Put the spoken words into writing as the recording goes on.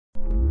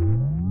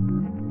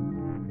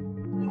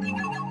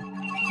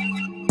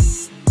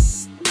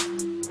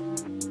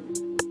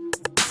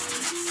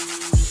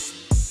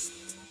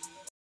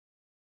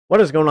What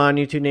is going on,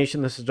 YouTube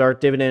Nation? This is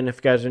Dark Dividend. If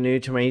you guys are new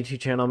to my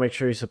YouTube channel, make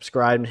sure you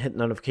subscribe and hit the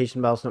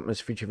notification bell so you don't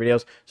miss future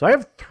videos. So I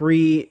have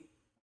 3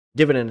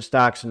 dividend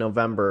stocks in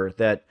November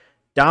that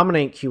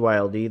dominate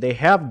QYLD. They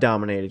have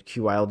dominated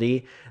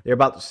QYLD. They're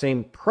about the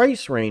same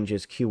price range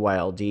as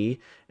QYLD.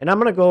 And I'm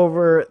going to go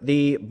over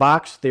the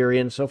box theory,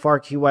 and so far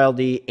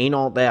QYLD ain't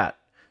all that.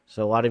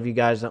 So a lot of you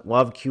guys that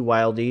love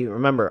QYLD,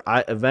 remember,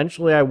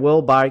 eventually I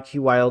will buy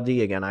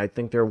QYLD again. I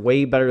think they're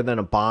way better than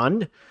a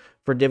bond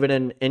for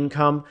dividend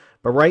income.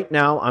 But right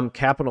now I'm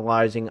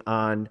capitalizing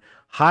on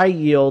high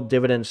yield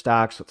dividend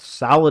stocks with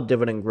solid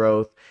dividend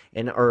growth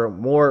and are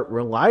more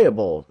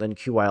reliable than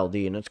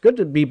QYLD. And it's good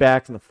to be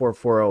back in the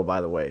 440, by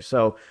the way.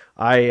 So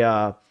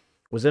I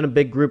was in a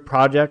big group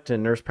project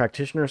in nurse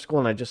practitioner school,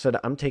 and I just said,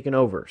 I'm taking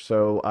over.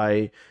 So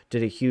I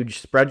did a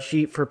huge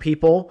spreadsheet for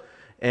people,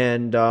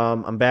 and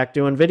I'm back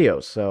doing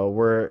videos. So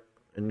we're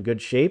in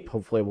good shape.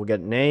 Hopefully we'll get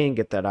an A and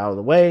get that out of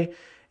the way.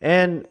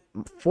 And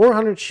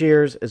 400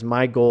 shares is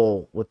my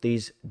goal with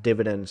these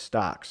dividend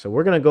stocks. So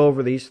we're going to go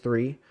over these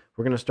 3.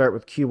 We're going to start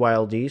with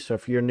QYLD. So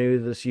if you're new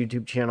to this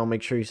YouTube channel,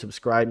 make sure you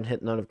subscribe and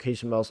hit the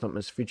notification bell so you don't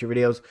miss future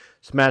videos.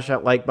 Smash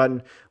that like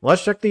button.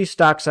 Let's check these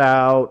stocks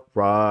out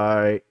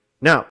right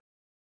now.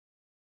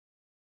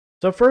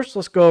 So first,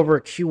 let's go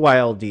over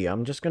QYLD.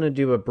 I'm just going to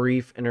do a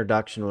brief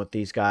introduction with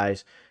these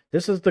guys.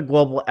 This is the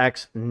Global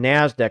X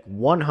NASDAQ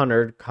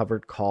 100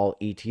 covered call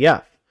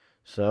ETF.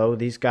 So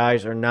these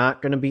guys are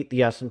not going to beat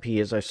the S&P.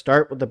 As I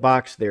start with the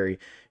box theory,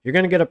 you're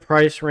going to get a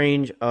price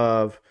range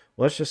of,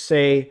 let's just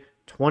say,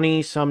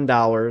 20 some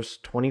dollars,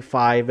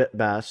 25 at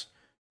best,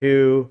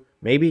 to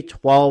maybe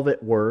 12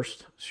 at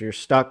worst. So you're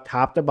stuck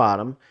top to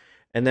bottom.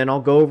 And then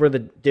I'll go over the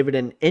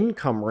dividend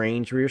income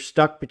range where you're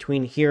stuck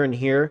between here and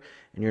here,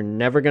 and you're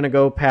never going to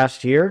go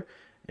past here.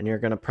 And you're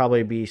going to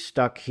probably be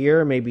stuck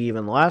here, maybe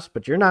even less,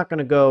 but you're not going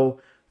to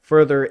go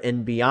further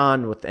and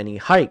beyond with any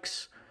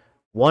hikes.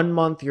 1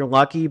 month you're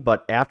lucky,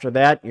 but after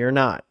that you're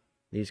not.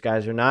 These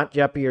guys are not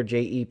jepi or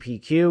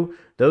jepq.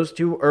 Those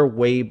two are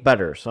way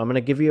better. So I'm going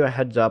to give you a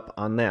heads up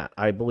on that.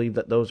 I believe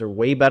that those are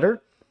way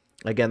better.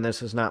 Again,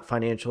 this is not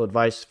financial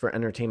advice for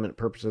entertainment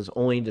purposes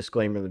only.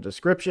 Disclaimer in the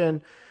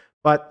description.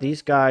 But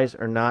these guys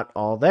are not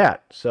all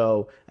that.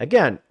 So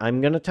again, I'm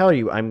going to tell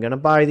you, I'm going to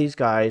buy these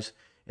guys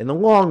in the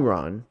long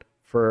run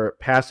for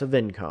passive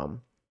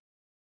income,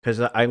 because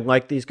I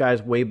like these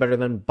guys way better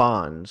than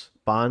bonds.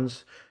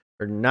 Bonds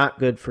are not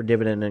good for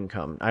dividend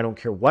income. I don't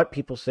care what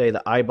people say,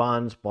 the I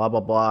bonds, blah, blah,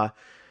 blah.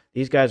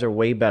 These guys are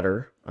way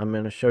better. I'm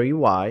going to show you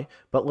why,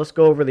 but let's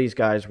go over these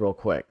guys real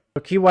quick.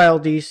 So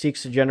QYLD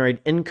seeks to generate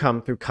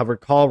income through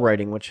covered call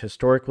writing, which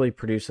historically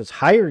produces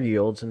higher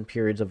yields in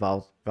periods of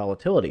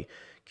volatility.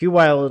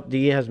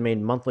 QYLD has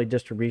made monthly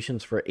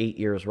distributions for 8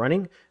 years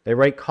running. They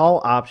write call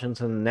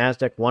options in the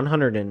NASDAQ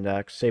 100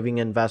 index, saving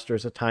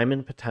investors the time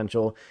and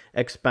potential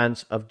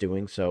expense of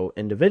doing so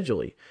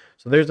individually.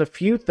 So there's a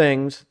few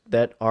things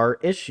that are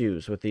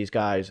issues with these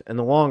guys in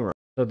the long run.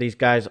 So these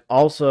guys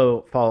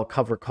also follow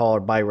cover call or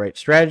buy right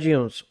strategy,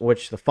 in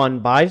which the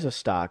fund buys the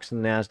stocks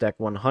in the NASDAQ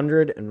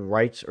 100 and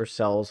writes or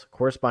sells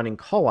corresponding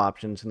call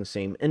options in the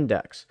same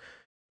index.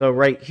 So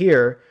right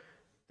here,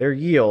 their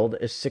yield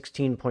is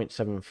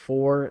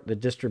 16.74. The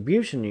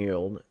distribution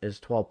yield is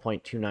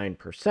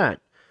 12.29%.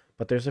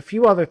 But there's a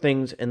few other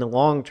things in the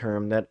long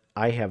term that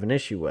I have an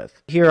issue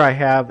with. Here I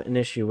have an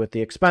issue with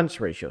the expense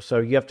ratio. So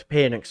you have to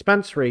pay an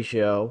expense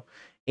ratio,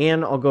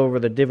 and I'll go over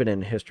the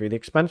dividend history. The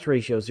expense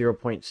ratio is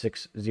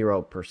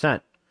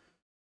 0.60%.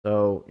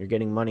 So you're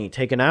getting money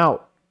taken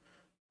out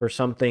for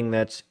something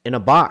that's in a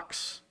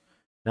box.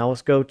 Now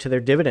let's go to their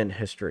dividend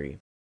history.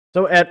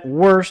 So at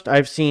worst,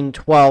 I've seen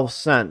 12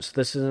 cents.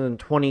 This is in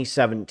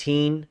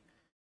 2017.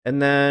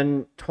 And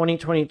then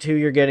 2022,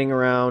 you're getting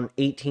around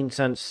 18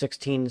 cents,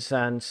 16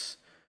 cents,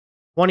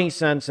 20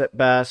 cents at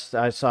best.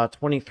 I saw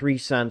 23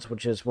 cents,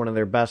 which is one of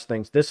their best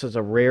things. This is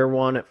a rare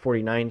one at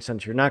 49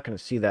 cents. You're not going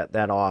to see that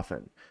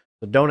often.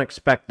 So don't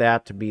expect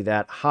that to be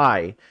that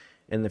high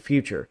in the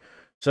future.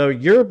 So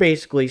you're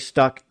basically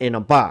stuck in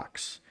a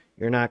box.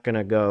 You're not going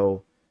to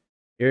go,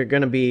 you're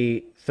going to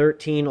be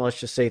 13, let's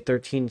just say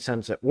 13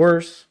 cents at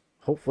worst.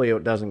 Hopefully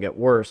it doesn't get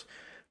worse,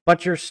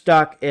 but you're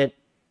stuck at,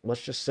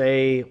 let's just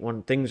say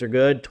when things are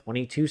good,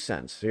 22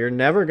 cents. So you're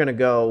never going to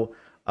go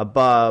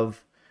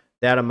above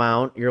that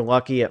amount. You're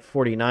lucky at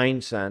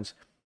 49 cents,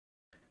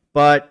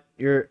 but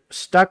you're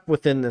stuck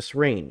within this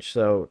range.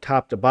 So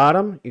top to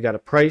bottom, you got a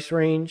price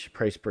range,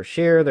 price per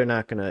share. They're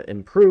not going to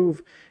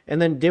improve.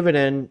 And then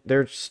dividend,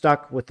 they're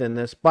stuck within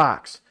this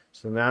box.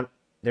 So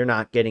they're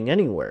not getting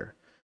anywhere.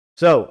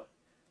 So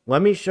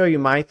let me show you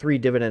my 3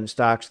 dividend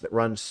stocks that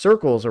run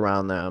circles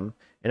around them,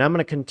 and I'm going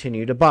to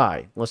continue to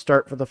buy. Let's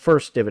start for the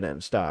first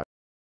dividend stock.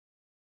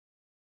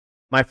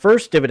 My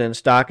first dividend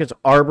stock is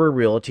Arbor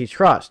Realty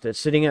Trust. It's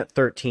sitting at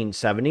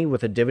 $13.70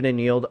 with a dividend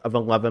yield of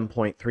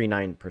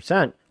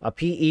 11.39%, a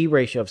PE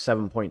ratio of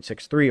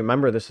 7.63.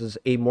 Remember, this is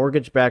a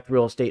mortgage-backed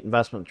real estate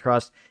investment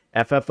trust.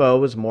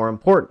 FFO is more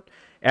important.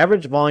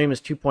 Average volume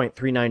is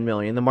 2.39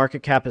 million. The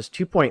market cap is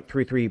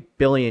 2.33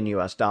 billion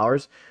US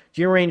dollars.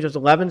 Geo range is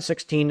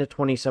 1116 to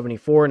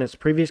 2074, and its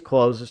previous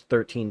close is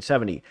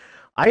 1370.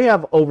 I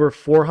have over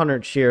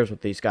 400 shares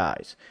with these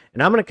guys,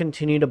 and I'm going to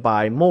continue to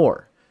buy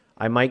more.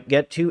 I might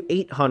get to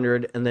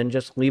 800 and then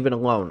just leave it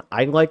alone.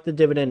 I like the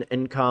dividend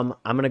income.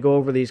 I'm going to go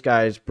over these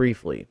guys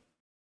briefly.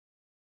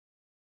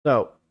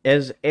 So,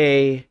 as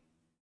a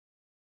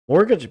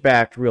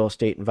mortgage-backed real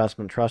estate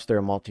investment trust, they're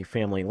a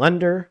multifamily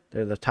lender.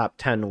 They're the top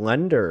 10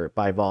 lender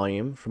by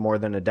volume for more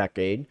than a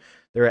decade.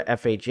 They're a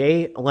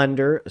FHA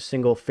lender, a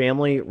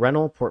single-family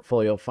rental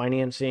portfolio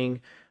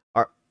financing,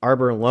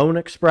 Arbor Loan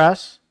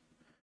Express,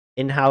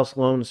 in-house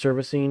loan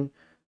servicing,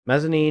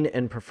 mezzanine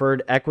and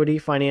preferred equity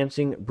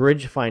financing,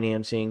 bridge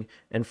financing,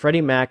 and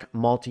Freddie Mac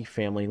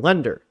multifamily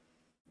lender.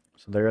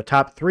 So they're a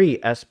top 3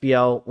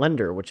 SBL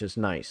lender, which is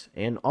nice,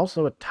 and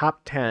also a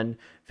top 10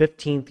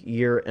 15th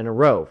year in a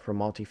row for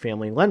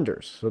multifamily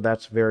lenders. So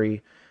that's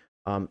very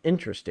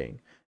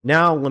interesting.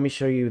 Now let me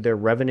show you their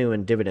revenue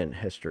and dividend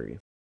history.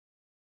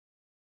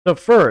 So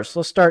first,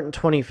 let's start in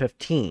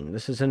 2015.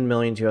 This is in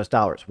millions US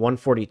dollars.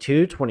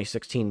 142,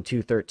 2016,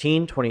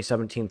 213,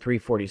 2017,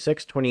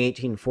 346,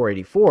 2018,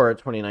 484,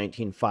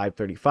 2019,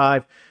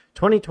 535,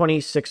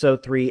 2020,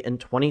 603, and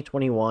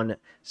 2021,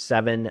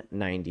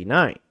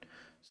 799.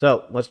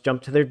 So let's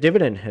jump to their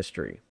dividend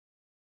history.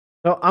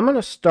 So I'm going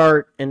to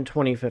start in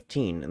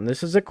 2015, and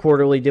this is a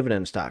quarterly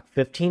dividend stock.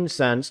 15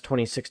 cents,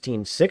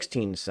 2016,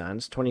 16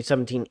 cents,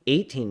 2017,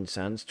 18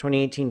 cents,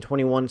 2018,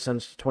 21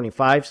 cents,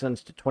 25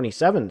 cents to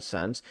 27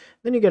 cents.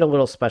 Then you get a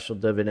little special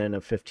dividend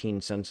of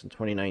 15 cents in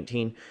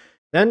 2019.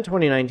 Then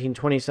 2019,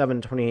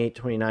 27, 28,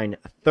 29,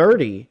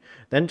 30.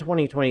 Then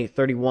 2020,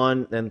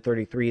 31, then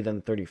 33,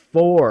 then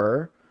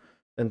 34.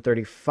 Then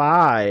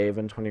 35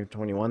 in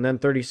 2021, then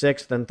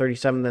 36, then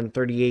 37, then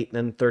 38,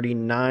 then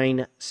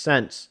 39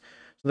 cents.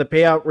 So the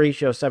payout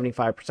ratio is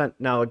 75%.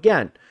 Now,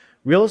 again,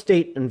 real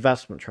estate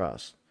investment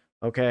trust,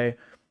 okay,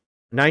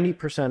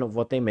 90% of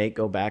what they make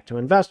go back to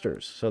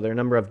investors. So their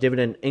number of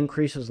dividend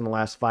increases in the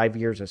last 5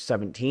 years is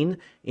 17.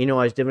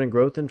 Annualized dividend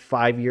growth in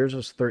 5 years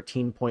is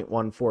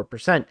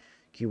 13.14%.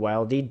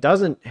 QYLD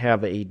doesn't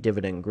have a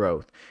dividend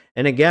growth.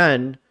 And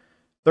again,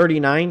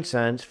 39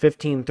 cents,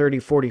 15, 30,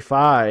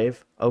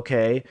 45,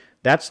 okay,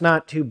 that's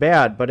not too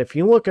bad. But if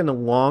you look in the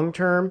long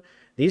term,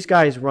 these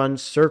guys run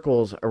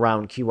circles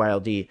around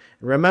QYLD.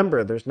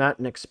 Remember, there's not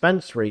an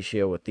expense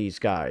ratio with these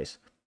guys.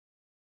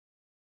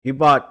 You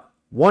bought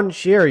one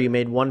share, you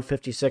made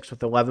 156 with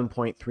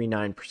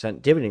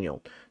 11.39% dividend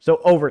yield. So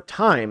over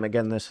time,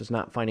 again, this is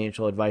not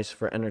financial advice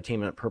for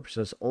entertainment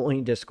purposes,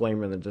 only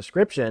disclaimer in the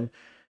description,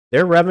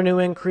 their revenue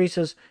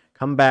increases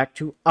come back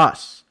to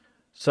us.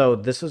 So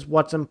this is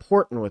what's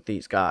important with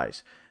these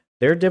guys.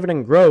 Their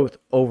dividend growth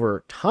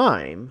over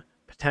time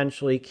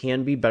potentially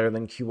can be better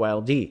than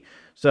QYLD.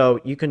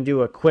 So you can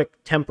do a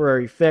quick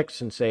temporary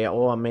fix and say,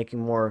 oh, I'm making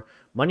more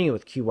money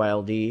with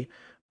QYLD.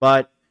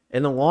 But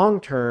in the long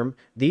term,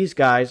 these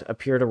guys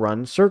appear to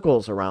run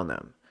circles around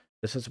them.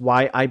 This is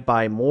why I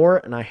buy more,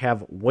 and I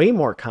have way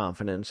more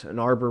confidence in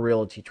Arbor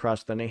Realty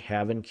Trust than I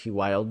have in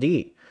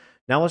QYLD.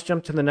 Now let's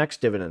jump to the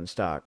next dividend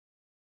stock.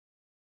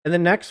 And the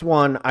next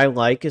one I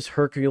like is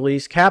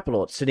Hercules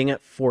Capital. It's sitting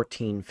at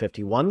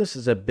 $14.51. This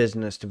is a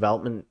business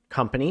development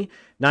company.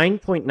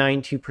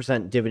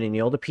 9.92% dividend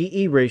yield, a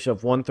PE ratio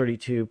of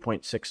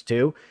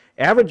 132.62.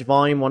 Average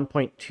volume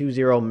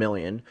 1.20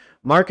 million.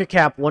 Market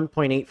cap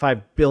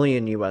 1.85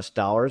 billion US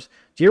dollars.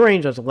 Geo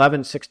range was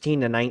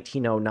 1116 to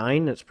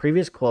 1909. Its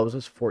previous close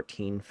was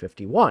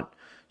 14.51.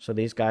 So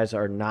these guys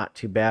are not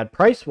too bad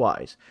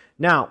price-wise.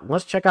 Now,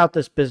 let's check out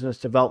this business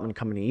development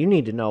company. You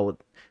need to know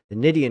the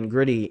nitty and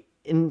gritty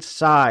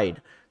inside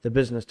the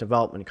business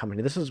development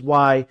company. This is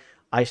why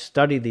I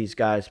studied these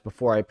guys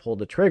before I pulled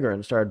the trigger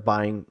and started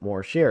buying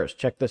more shares.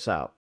 Check this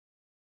out.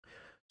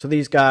 So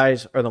these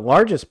guys are the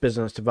largest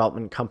business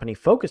development company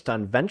focused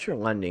on venture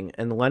lending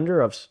and the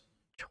lender of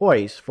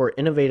choice for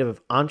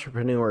innovative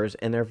entrepreneurs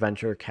and their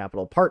venture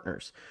capital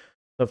partners.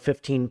 So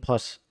 15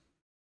 plus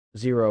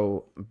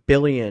 0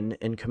 billion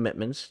in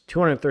commitments,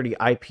 230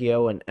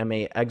 IPO and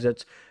MA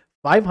exits,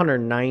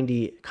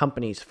 590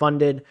 companies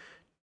funded,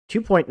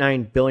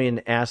 2.9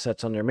 billion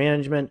assets under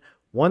management,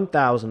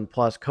 1,000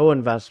 plus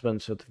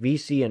co-investments with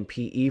VC and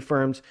PE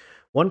firms,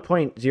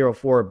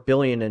 1.04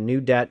 billion in new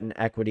debt and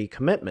equity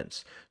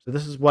commitments. So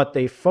this is what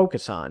they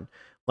focus on.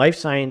 Life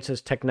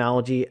sciences,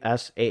 technology,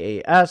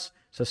 SaaS,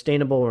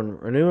 sustainable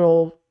and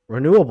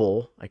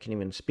renewable, I can't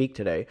even speak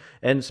today,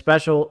 and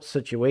special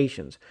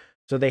situations.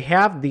 So they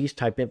have these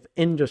type of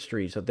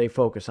industries that they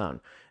focus on.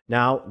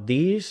 Now,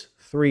 these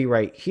three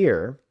right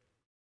here,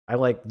 I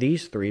like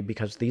these three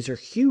because these are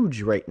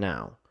huge right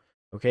now.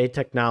 Okay,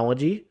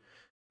 technology,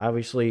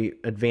 obviously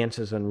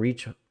advances in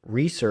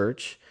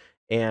research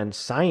and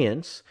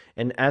science,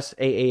 and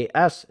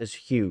SaaS is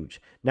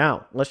huge.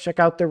 Now, let's check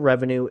out their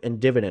revenue and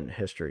dividend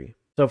history.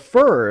 So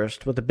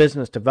first, with the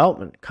business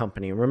development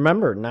company,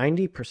 remember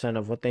 90%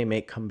 of what they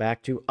make come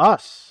back to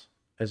us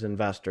as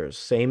investors,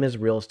 same as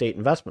real estate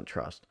investment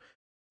trust.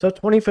 So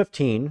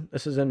 2015,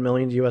 this is in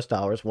millions US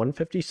dollars,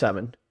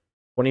 157.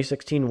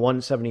 2016,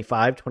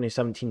 175.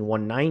 2017,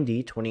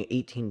 190.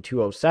 2018,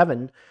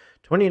 207.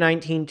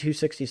 2019,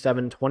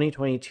 267.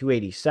 2020,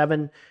 287.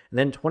 And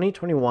then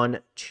 2021,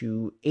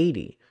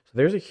 280. So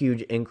there's a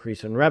huge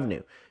increase in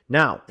revenue.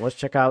 Now, let's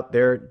check out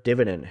their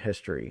dividend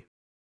history.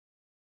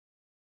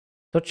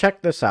 So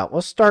check this out.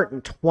 Let's start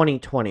in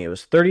 2020. It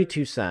was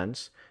 32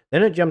 cents.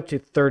 Then it jumped to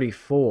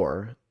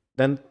 34,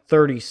 then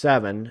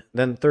 37,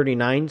 then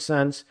 39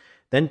 cents,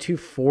 then to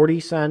 40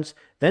 cents,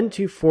 then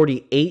to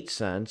 48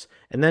 cents,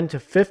 and then to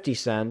 50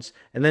 cents,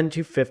 and then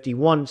to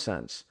 51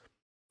 cents.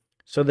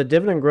 So the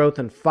dividend growth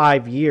in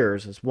 5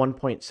 years is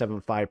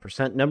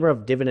 1.75%. Number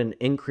of dividend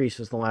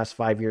increases in the last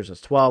 5 years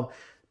is 12.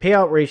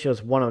 Payout ratio is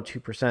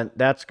 102%.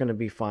 That's going to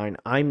be fine.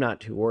 I'm not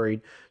too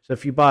worried. So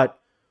if you bought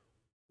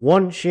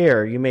one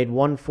share, you made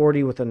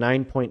 140 with a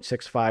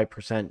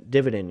 9.65%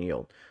 dividend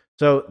yield.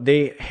 So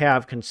they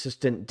have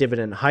consistent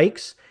dividend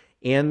hikes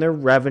and their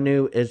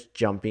revenue is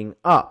jumping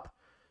up.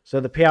 So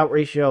the payout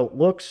ratio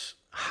looks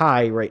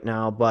high right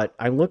now, but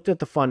I looked at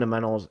the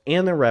fundamentals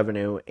and the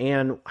revenue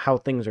and how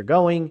things are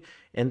going,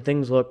 and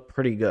things look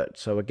pretty good.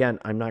 So again,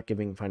 I'm not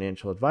giving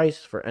financial advice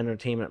for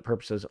entertainment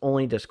purposes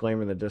only,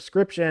 disclaimer in the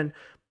description.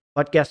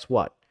 But guess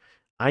what?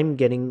 I'm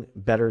getting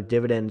better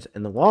dividends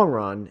in the long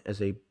run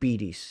as a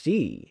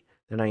BDC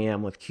than I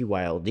am with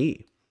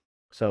QYLD.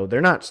 So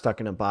they're not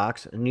stuck in a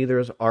box, and neither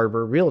is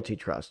Arbor Realty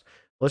Trust.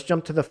 Let's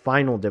jump to the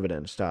final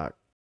dividend stock.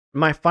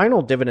 My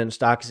final dividend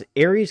stock is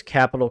ARCC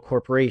Capital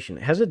Corporation.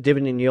 It has a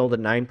dividend yield of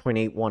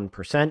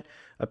 9.81%,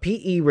 a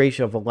PE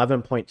ratio of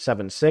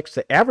 11.76,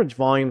 the average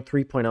volume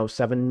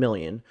 3.07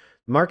 million.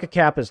 The market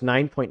cap is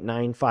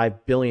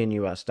 9.95 billion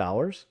US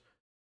dollars.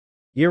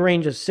 Year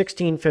range is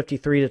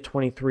 16.53 to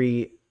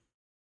 23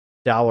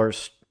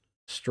 dollars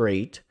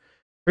straight.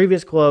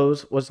 Previous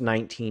close was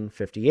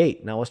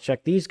 19.58. Now let's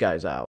check these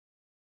guys out.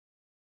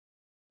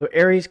 So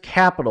ARCC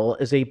Capital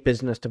is a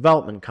business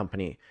development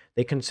company.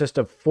 They consist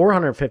of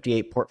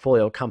 458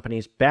 portfolio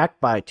companies backed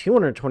by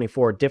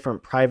 224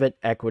 different private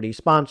equity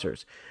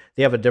sponsors.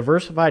 They have a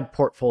diversified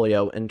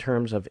portfolio in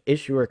terms of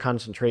issuer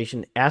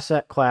concentration,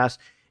 asset class,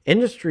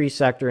 industry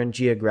sector, and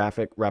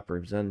geographic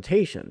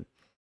representation.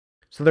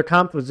 So their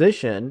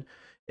composition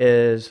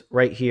is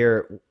right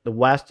here, the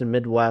West and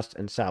Midwest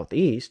and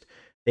Southeast.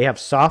 They have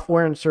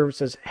software and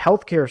services,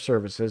 healthcare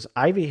services,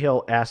 Ivy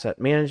Hill Asset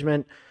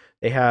Management.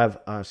 They have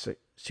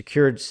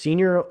secured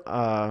senior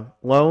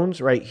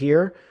loans right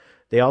here.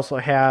 They also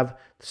have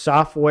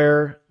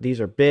software. These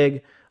are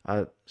big.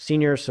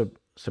 Senior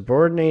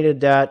subordinated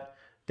debt.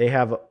 They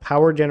have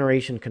power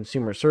generation,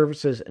 consumer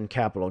services, and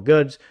capital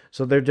goods.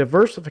 So their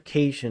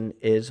diversification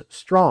is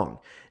strong.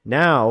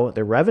 Now,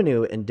 their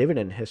revenue and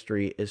dividend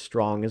history is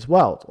strong as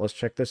well. Let's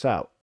check this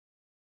out.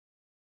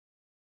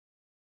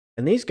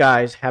 And these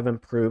guys have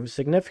improved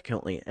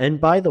significantly. And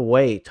by the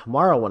way,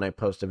 tomorrow when I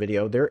post a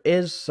video, there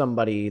is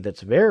somebody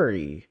that's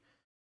very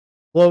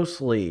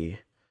closely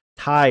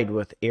tied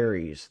with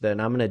Aries. Then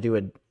I'm going to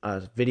do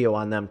a video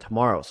on them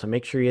tomorrow. So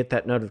make sure you hit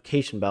that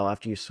notification bell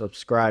after you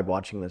subscribe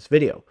watching this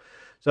video.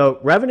 So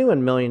revenue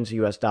in millions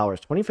US dollars,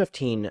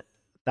 2015,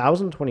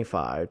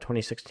 1,025,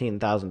 2016,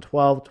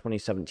 1,012,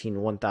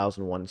 2017,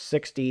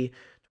 1,160,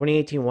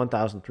 2018,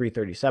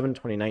 1,337,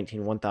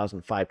 2019,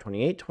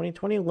 1,528,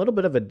 2020, a little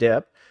bit of a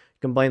dip.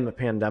 You can blame the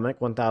pandemic,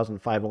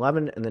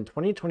 1,511, and then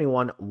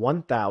 2021,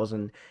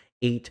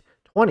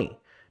 1,820.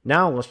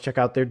 Now let's check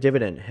out their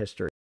dividend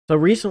history. So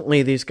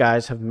recently, these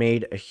guys have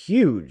made a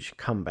huge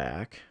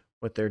comeback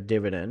with their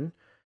dividend.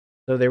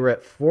 So they were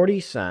at 40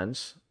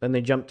 cents, then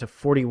they jumped to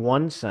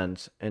 41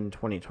 cents in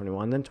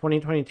 2021. Then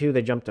 2022,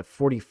 they jumped to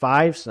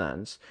 45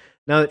 cents.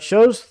 Now it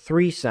shows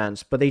 3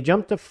 cents, but they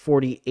jumped to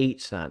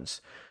 48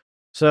 cents.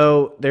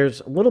 So there's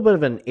a little bit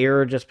of an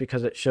error just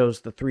because it shows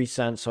the 3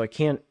 cents. So I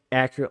can't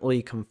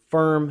accurately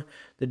confirm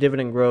the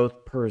dividend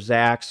growth per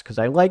Zacks because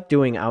I like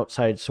doing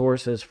outside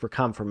sources for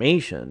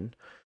confirmation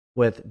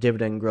with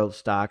dividend growth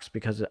stocks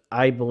because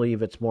I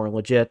believe it's more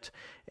legit,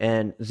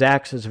 and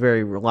Zacks is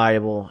very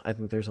reliable. I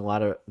think there's a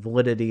lot of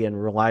validity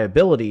and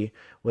reliability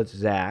with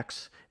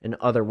Zacks and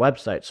other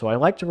websites. So I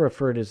like to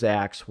refer to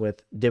Zacks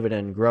with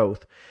dividend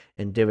growth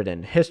and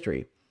dividend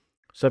history.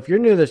 So if you're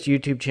new to this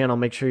YouTube channel,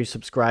 make sure you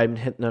subscribe and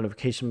hit the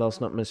notification bell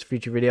so you don't miss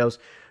future videos.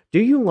 Do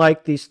you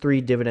like these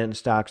 3 dividend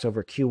stocks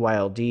over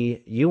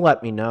QYLD? You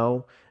let me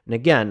know. And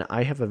again,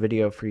 I have a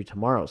video for you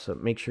tomorrow, so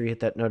make sure you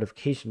hit that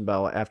notification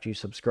bell after you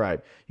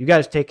subscribe. You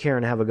guys take care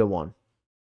and have a good one.